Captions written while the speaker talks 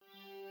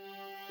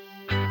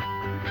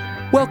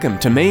Welcome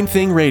to Main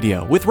Thing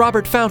Radio with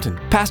Robert Fountain,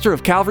 pastor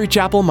of Calvary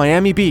Chapel,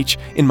 Miami Beach,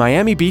 in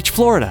Miami Beach,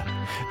 Florida.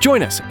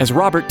 Join us as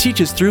Robert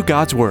teaches through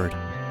God's Word.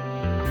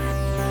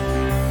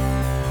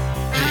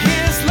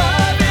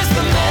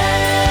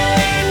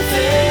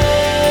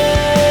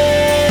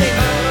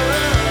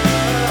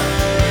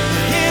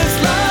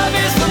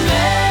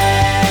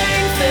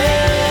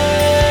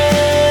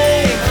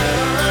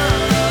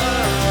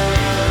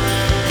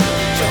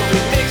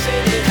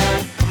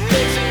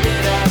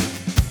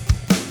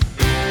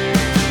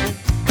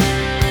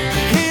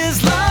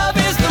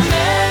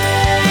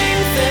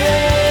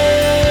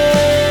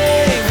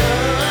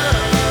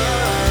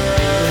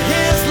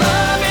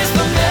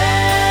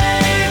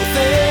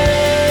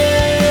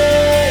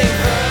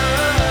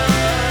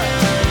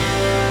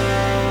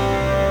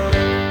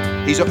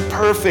 He's a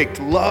perfect,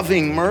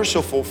 loving,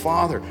 merciful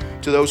Father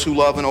to those who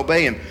love and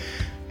obey Him.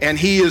 And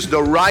He is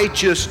the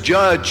righteous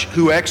judge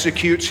who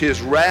executes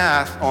His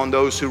wrath on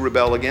those who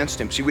rebel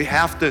against Him. See, we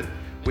have to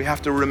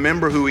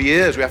remember who He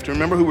is. We have to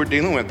remember who we're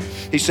dealing with.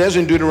 He says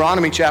in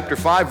Deuteronomy chapter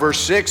 5, verse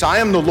 6, I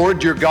am the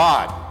Lord your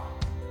God.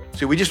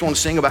 See, we just want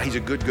to sing about He's a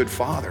good, good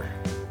Father.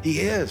 He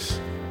is.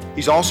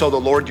 He's also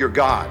the Lord your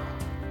God.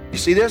 You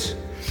see this?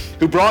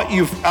 Who brought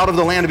you out of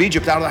the land of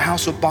Egypt, out of the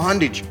house of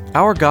bondage.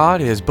 Our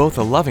God is both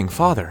a loving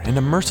Father and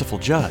a merciful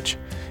Judge.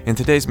 In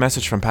today's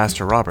message from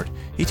Pastor Robert,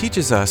 he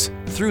teaches us,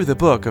 through the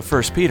book of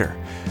 1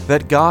 Peter,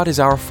 that God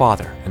is our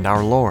Father and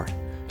our Lord.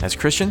 As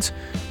Christians,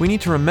 we need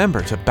to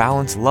remember to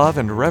balance love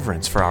and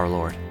reverence for our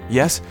Lord.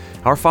 Yes,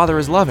 our Father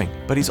is loving,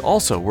 but He's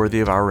also worthy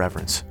of our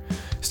reverence.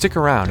 Stick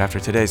around after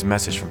today's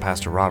message from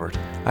Pastor Robert.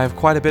 I have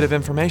quite a bit of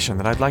information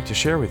that I'd like to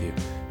share with you.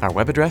 Our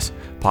web address,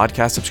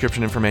 podcast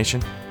subscription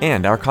information,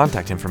 and our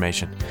contact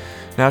information.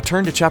 Now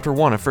turn to chapter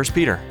 1 of 1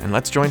 Peter, and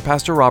let's join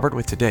Pastor Robert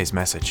with today's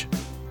message.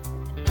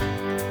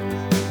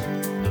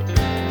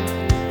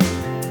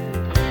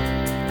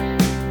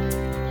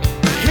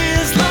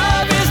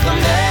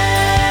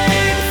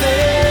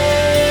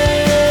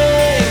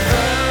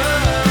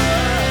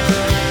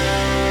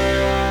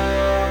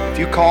 If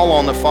you call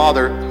on the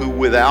Father who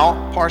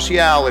without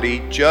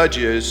partiality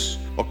judges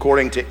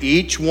according to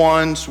each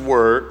one's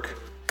work,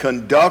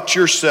 conduct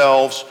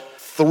yourselves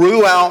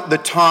throughout the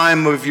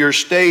time of your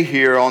stay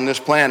here on this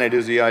planet,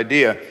 is the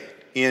idea,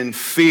 in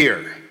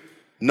fear,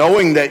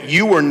 knowing that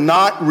you were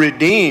not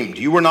redeemed,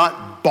 you were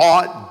not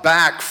bought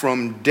back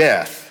from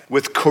death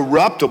with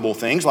corruptible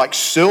things like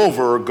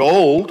silver or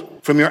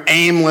gold from your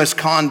aimless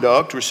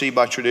conduct received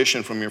by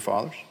tradition from your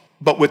fathers,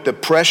 but with the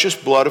precious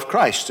blood of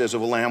Christ, as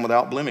of a lamb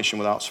without blemish and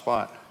without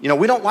spot. You know,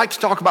 we don't like to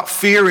talk about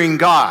fearing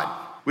God.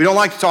 We don't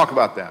like to talk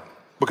about that.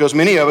 Because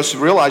many of us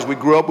realize we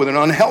grew up with an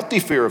unhealthy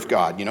fear of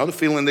God. You know, the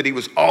feeling that He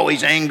was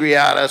always angry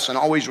at us and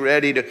always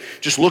ready to,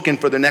 just looking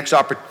for the next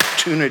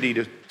opportunity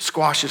to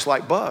squash us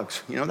like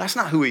bugs. You know, that's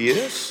not who He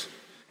is.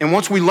 And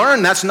once we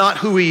learn that's not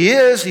who He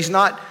is, He's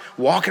not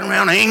walking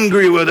around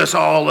angry with us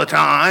all the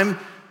time,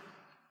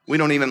 we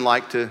don't even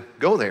like to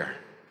go there.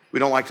 We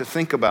don't like to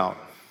think about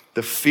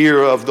the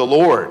fear of the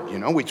Lord. You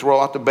know, we throw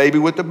out the baby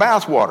with the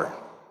bathwater.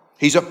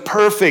 He's a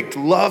perfect,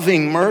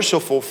 loving,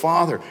 merciful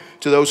Father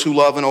to those who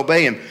love and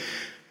obey Him.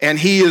 And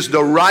He is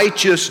the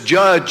righteous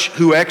judge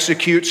who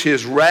executes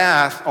His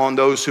wrath on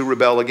those who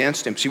rebel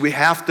against Him. See, we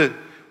have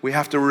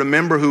to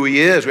remember who He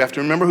is. We have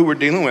to remember who we're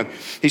dealing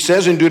with. He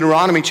says in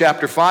Deuteronomy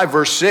chapter 5,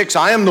 verse 6,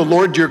 I am the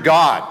Lord your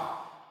God.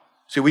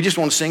 See, we just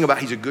want to sing about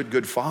He's a good,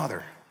 good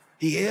Father.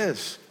 He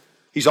is.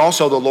 He's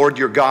also the Lord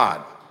your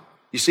God.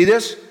 You see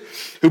this?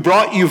 Who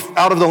brought you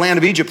out of the land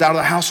of Egypt, out of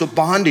the house of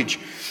bondage.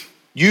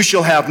 You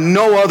shall have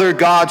no other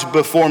gods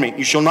before me.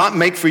 You shall not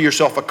make for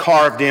yourself a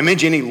carved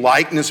image, any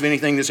likeness of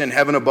anything that's in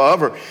heaven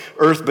above or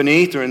earth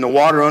beneath or in the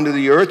water under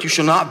the earth. You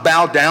shall not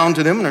bow down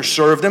to them or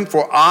serve them.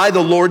 For I,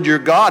 the Lord your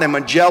God, am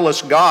a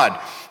jealous God,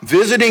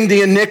 visiting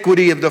the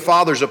iniquity of the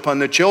fathers upon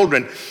the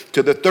children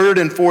to the third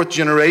and fourth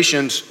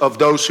generations of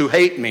those who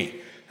hate me.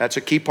 That's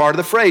a key part of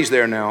the phrase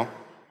there now,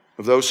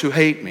 of those who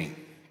hate me.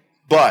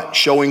 But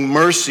showing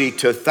mercy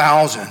to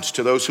thousands,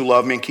 to those who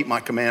love me and keep my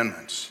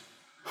commandments.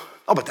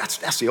 Oh, but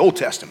that's the Old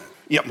Testament.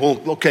 Yeah,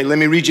 well, okay, let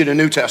me read you the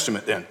New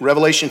Testament then.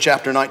 Revelation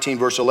chapter 19,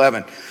 verse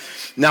 11.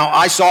 Now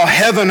I saw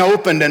heaven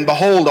opened, and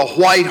behold, a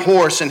white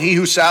horse, and he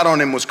who sat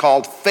on him was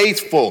called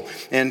Faithful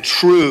and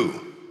True.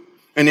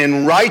 And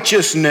in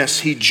righteousness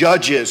he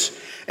judges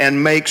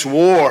and makes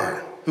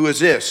war. Who is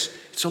this?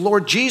 It's the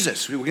Lord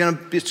Jesus.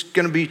 It's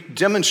going to be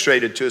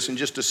demonstrated to us in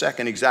just a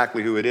second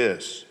exactly who it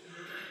is.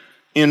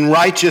 In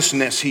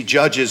righteousness he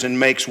judges and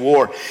makes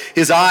war.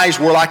 His eyes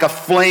were like a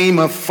flame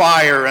of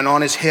fire, and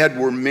on his head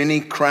were many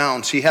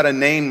crowns. He had a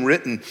name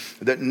written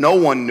that no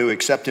one knew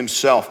except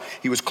himself.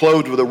 He was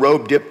clothed with a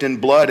robe dipped in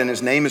blood, and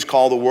his name is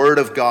called the Word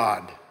of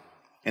God.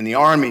 And the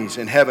armies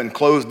in heaven,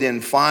 clothed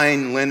in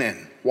fine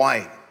linen,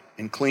 white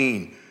and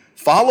clean,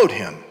 followed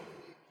him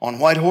on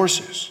white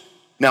horses.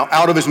 Now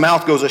out of his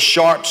mouth goes a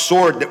sharp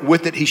sword, that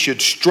with it he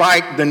should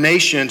strike the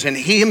nations, and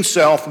he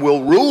himself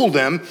will rule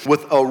them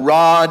with a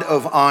rod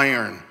of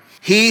iron.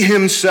 He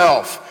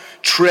himself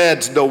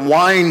treads the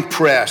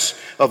winepress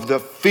of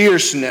the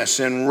fierceness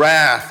and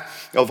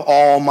wrath of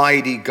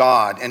Almighty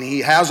God. And he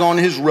has on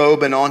his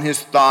robe and on his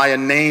thigh a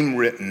name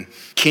written,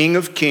 King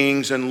of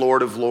Kings and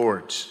Lord of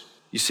Lords.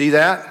 You see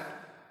that?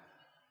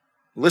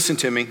 Listen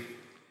to me.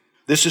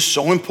 This is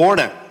so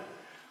important.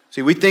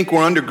 See, we think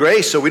we're under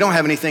grace, so we don't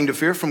have anything to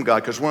fear from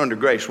God because we're under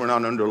grace. We're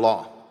not under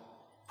law.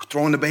 We're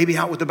throwing the baby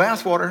out with the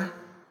bathwater.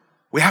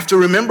 We have to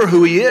remember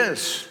who he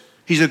is.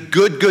 He's a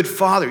good, good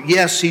Father.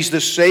 Yes, he's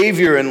the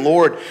Savior and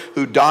Lord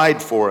who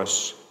died for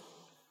us.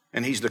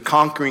 And he's the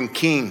conquering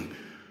King,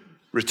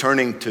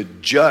 returning to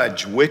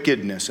judge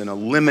wickedness and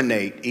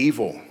eliminate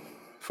evil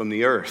from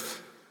the earth.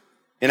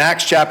 In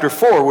Acts chapter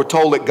 4, we're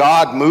told that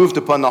God moved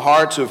upon the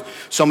hearts of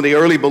some of the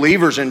early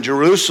believers in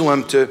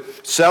Jerusalem to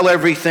sell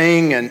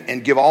everything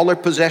and give all their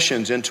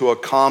possessions into a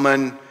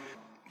common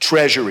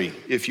treasury,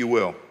 if you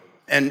will.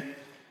 And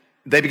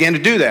they began to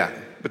do that.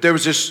 But there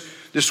was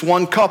this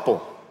one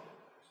couple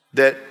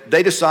that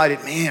they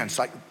decided, man, it's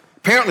like,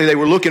 apparently they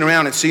were looking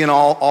around and seeing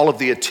all of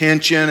the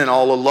attention and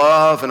all the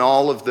love and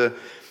all of the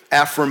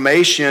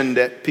affirmation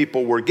that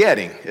people were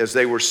getting as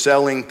they were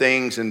selling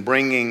things and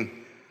bringing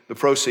the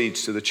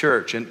proceeds to the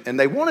church. And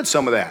they wanted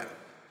some of that.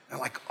 They're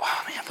like,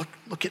 oh man,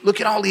 look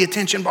at all the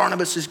attention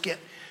Barnabas is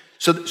getting.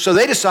 So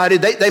they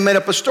decided, they made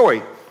up a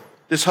story.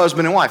 This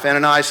husband and wife,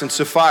 Ananias and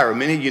Sapphira,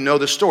 many of you know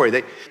the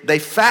story. They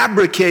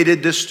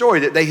fabricated this story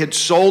that they had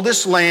sold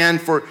this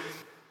land for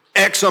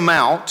X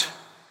amount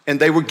and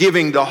they were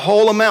giving the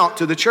whole amount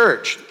to the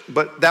church.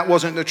 But that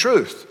wasn't the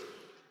truth.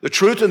 The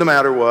truth of the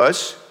matter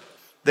was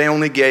they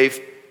only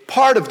gave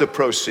part of the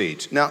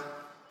proceeds. Now,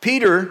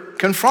 Peter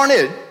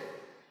confronted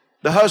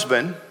the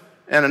husband,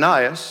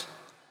 Ananias,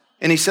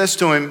 and he says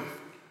to him,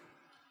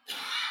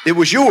 it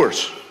was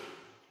yours.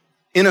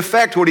 In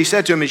effect, what he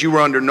said to him is you were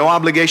under no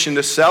obligation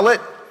to sell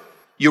it.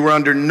 You were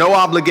under no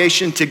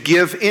obligation to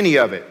give any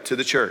of it to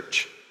the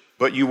church.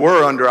 But you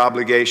were under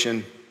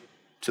obligation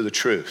to the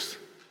truth.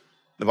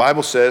 The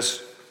Bible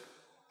says,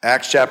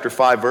 Acts chapter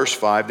 5, verse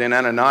 5, then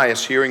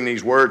Ananias, hearing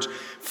these words,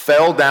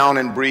 fell down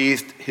and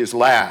breathed his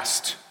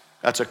last.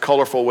 That's a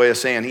colorful way of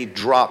saying he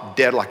dropped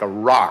dead like a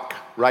rock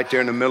right there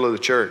in the middle of the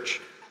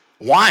church.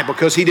 Why?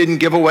 Because he didn't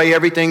give away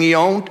everything he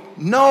owned?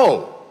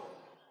 No,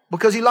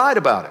 because he lied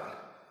about it.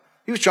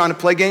 He was trying to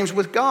play games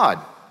with God.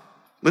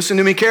 Listen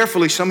to me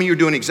carefully. Some of you are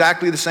doing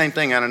exactly the same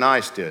thing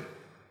Ananias did.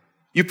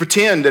 You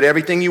pretend that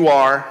everything you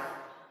are,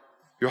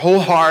 your whole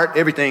heart,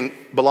 everything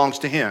belongs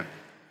to him.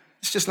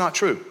 It's just not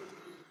true.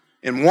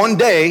 And one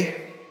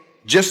day,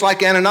 just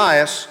like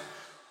Ananias,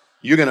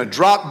 you're going to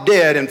drop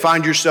dead and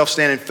find yourself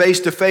standing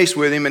face to face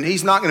with him, and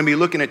he's not going to be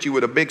looking at you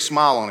with a big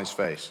smile on his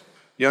face.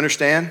 You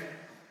understand?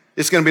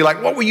 It's going to be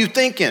like, what were you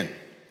thinking?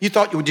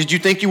 Did you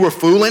think you were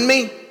fooling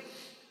me?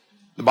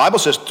 The Bible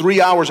says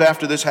 3 hours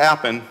after this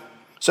happened,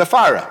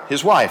 Sapphira,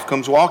 his wife,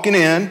 comes walking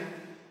in.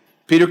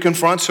 Peter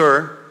confronts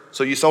her.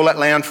 So you sold that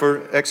land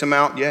for X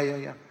amount?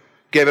 Yeah.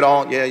 Gave it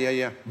all?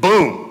 Yeah.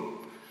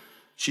 Boom.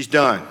 She's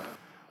done.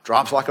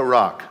 Drops like a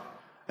rock.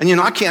 And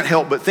I can't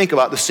help but think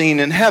about the scene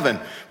in heaven,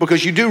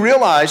 because you do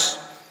realize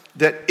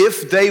that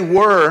if they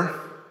were,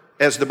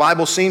 as the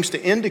Bible seems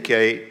to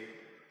indicate,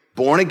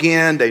 born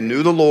again, they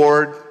knew the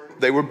Lord,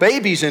 they were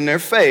babies in their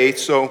faith,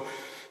 so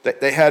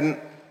they hadn't,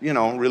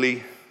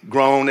 really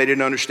grown, they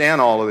didn't understand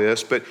all of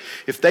this, but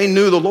if they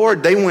knew the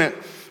Lord, they went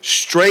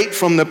straight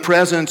from the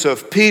presence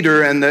of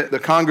Peter and the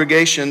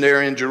congregation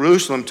there in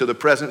Jerusalem to the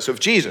presence of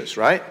Jesus,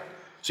 right?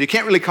 So you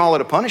can't really call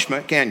it a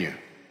punishment, can you?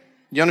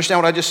 You understand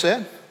what I just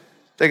said?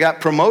 They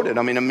got promoted.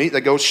 They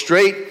go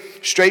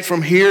straight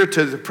from here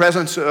to the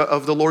presence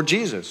of the Lord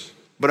Jesus.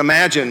 But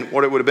imagine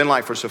what it would have been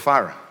like for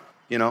Sapphira.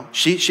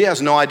 She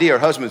has no idea her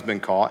husband's been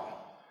caught.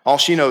 All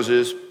she knows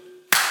is,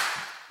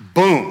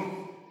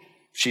 boom.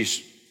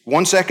 She's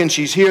 1 second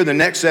she's here, the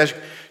next second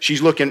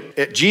she's looking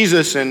at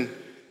Jesus, and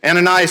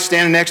Ananias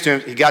standing next to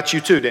him. He got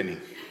you too, didn't he?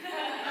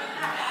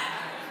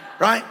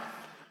 Right?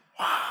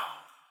 Wow.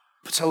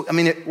 So,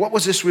 what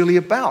was this really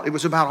about? It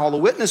was about all the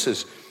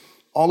witnesses.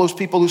 All those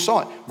people who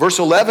saw it. Verse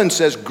 11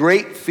 says,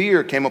 great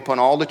fear came upon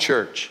all the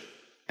church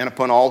and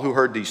upon all who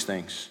heard these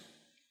things.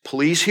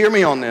 Please hear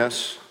me on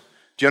this.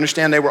 Do you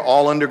understand they were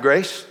all under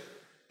grace?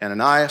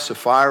 Ananias,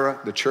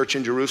 Sapphira, the church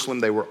in Jerusalem,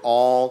 they were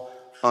all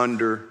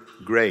under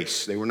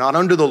grace. They were not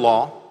under the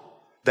law.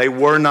 They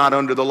were not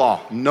under the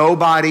law.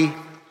 Nobody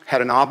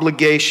had an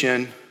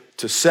obligation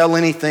to sell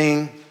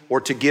anything or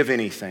to give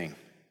anything.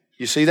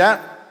 You see that?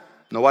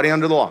 Nobody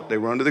under the law. They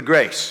were under the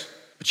grace.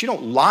 But you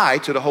don't lie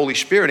to the Holy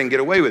Spirit and get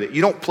away with it.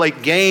 You don't play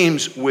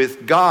games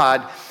with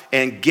God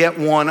and get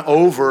one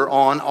over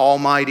on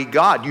Almighty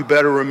God. You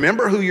better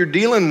remember who you're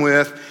dealing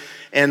with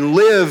and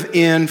live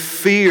in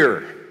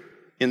fear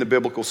in the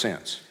biblical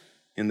sense.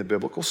 In the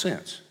biblical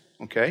sense,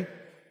 okay?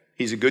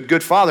 He's a good,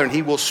 good Father, and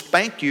he will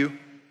spank you.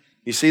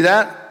 You see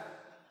that?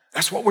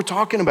 That's what we're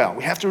talking about.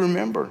 We have to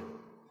remember.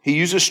 He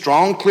uses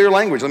strong, clear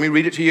language. Let me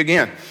read it to you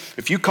again.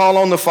 If you call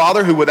on the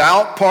Father who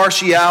without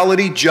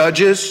partiality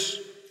judges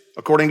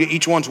according to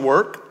each one's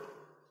work,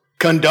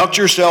 conduct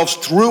yourselves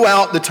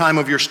throughout the time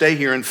of your stay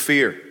here in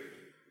fear.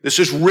 This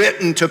is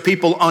written to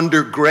people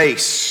under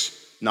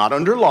grace, not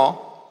under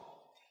law,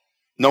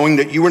 knowing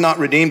that you were not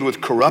redeemed with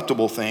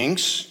corruptible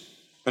things.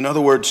 In other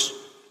words,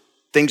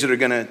 things that are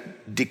going to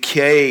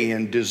decay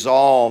and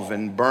dissolve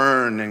and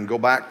burn and go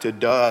back to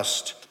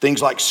dust. Things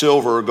like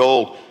silver or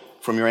gold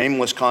from your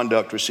aimless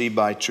conduct received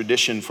by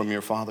tradition from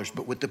your fathers,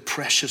 but with the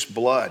precious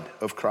blood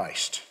of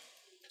Christ.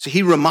 So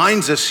he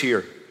reminds us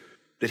here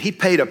that he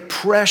paid a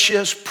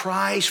precious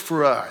price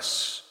for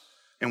us,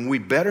 and we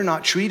better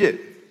not treat it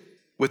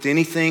with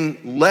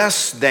anything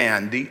less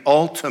than the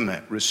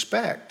ultimate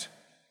respect.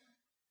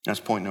 That's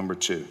point number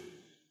two.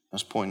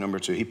 That's point number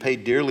two. He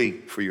paid dearly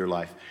for your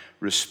life.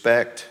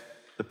 Respect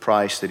the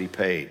price that he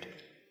paid.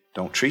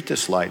 Don't treat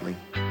this lightly.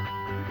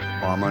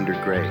 Well, I'm under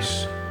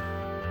grace.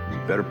 You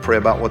better pray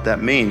about what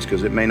that means,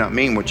 because it may not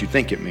mean what you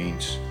think it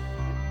means.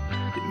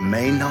 It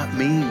may not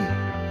mean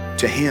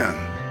to him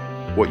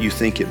what you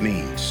think it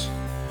means.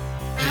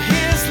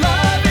 His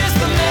love is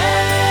the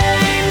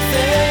main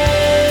thing.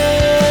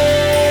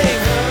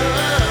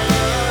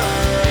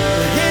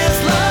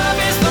 His love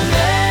is the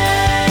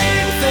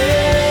main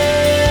thing.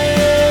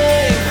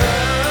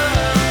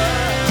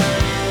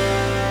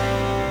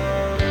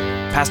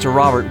 Pastor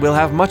Robert will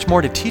have much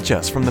more to teach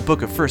us from the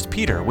book of 1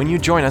 Peter when you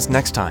join us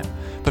next time.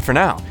 But for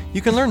now,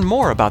 you can learn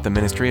more about the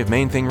ministry of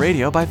Main Thing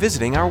Radio by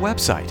visiting our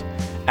website.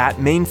 At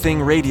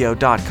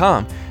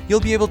mainthingradio.com, you'll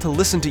be able to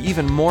listen to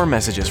even more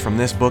messages from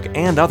this book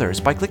and others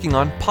by clicking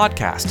on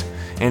Podcast.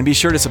 And be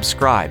sure to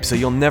subscribe so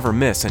you'll never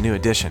miss a new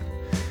edition.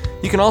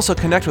 You can also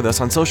connect with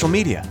us on social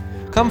media.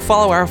 Come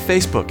follow our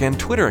Facebook and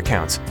Twitter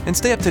accounts and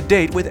stay up to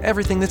date with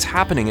everything that's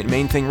happening at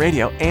Main Thing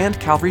Radio and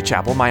Calvary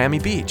Chapel, Miami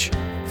Beach.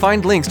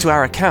 Find links to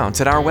our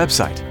accounts at our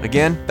website.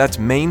 Again, that's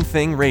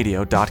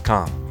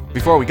mainthingradio.com.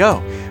 Before we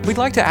go, we'd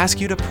like to ask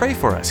you to pray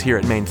for us here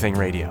at Main Thing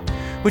Radio.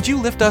 Would you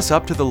lift us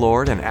up to the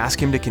Lord and ask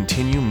Him to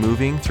continue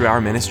moving through our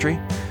ministry?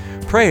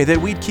 Pray that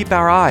we'd keep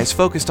our eyes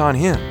focused on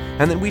Him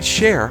and that we'd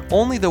share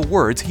only the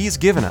words He's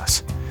given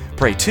us.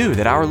 Pray too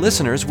that our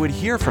listeners would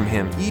hear from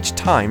Him each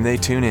time they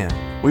tune in.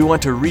 We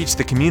want to reach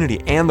the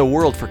community and the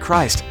world for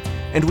Christ,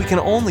 and we can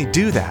only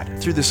do that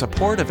through the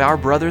support of our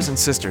brothers and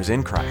sisters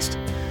in Christ.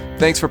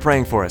 Thanks for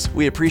praying for us.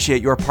 We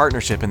appreciate your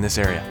partnership in this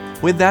area.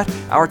 With that,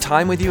 our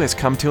time with you has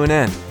come to an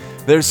end.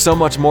 There's so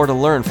much more to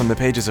learn from the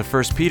pages of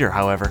 1 Peter,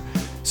 however,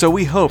 so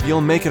we hope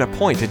you'll make it a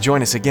point to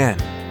join us again.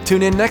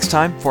 Tune in next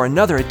time for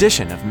another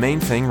edition of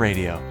Main Thing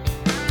Radio.